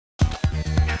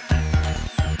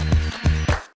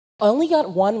I only got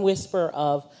one whisper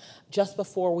of, just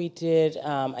before we did,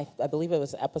 I believe it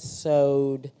was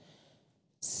episode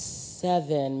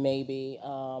 7 maybe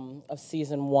of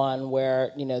season 1,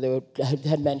 where they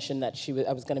had mentioned that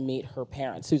I was going to meet her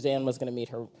parents. Suzanne was going to meet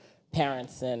her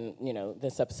parents, and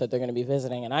this episode they're going to be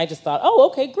visiting. And I just thought, oh,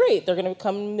 okay, great, they're going to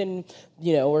come and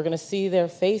we're going to see their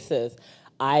faces.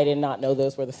 I did not know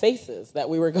those were the faces that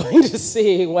we were going to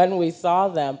see when we saw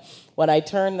them. When I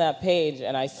turned that page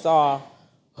and I saw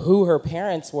who her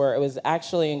parents were, it was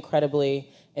actually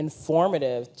incredibly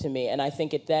informative to me. And I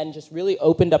think it then just really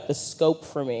opened up the scope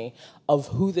for me of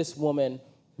who this woman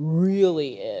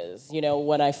really is.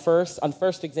 When on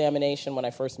first examination, when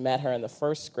I first met her in the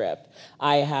first script,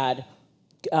 I had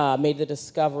made the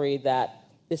discovery that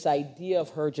this idea of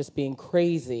her just being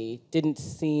crazy didn't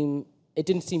seem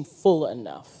full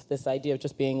enough. This idea of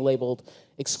just being labeled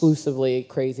exclusively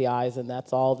crazy eyes, and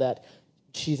that's all that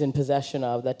she's in possession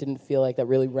of, that didn't feel like that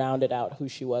really rounded out who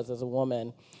she was as a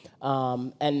woman.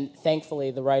 And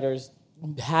thankfully, the writers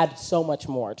had so much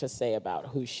more to say about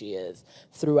who she is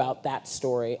throughout that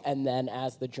story, and then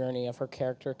as the journey of her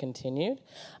character continued.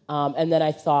 And then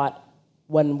I thought,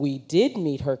 when we did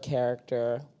meet her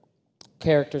character's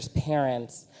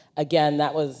parents, again,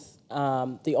 that was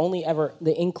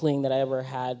the inkling that I ever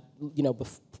had,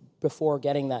 before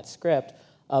getting that script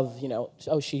of,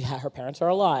 her parents are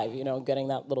alive, getting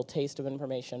that little taste of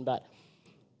information. But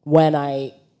when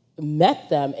I met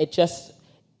them,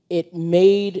 it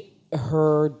made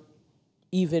her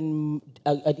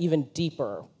an even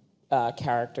deeper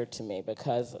character to me,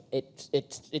 because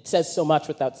it says so much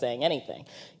without saying anything.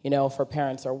 If her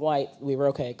parents are white, we were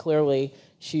okay, clearly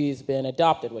she's been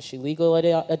adopted. Was she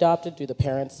legally adopted? Do the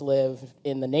parents live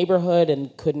in the neighborhood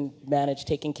and couldn't manage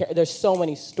taking care? There's so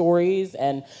many stories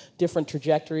and different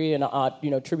trajectory and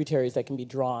tributaries that can be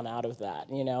drawn out of that.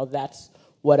 That's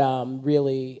what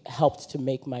really helped to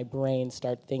make my brain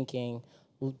start thinking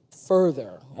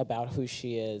further about who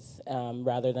she is,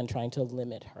 rather than trying to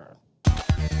limit her.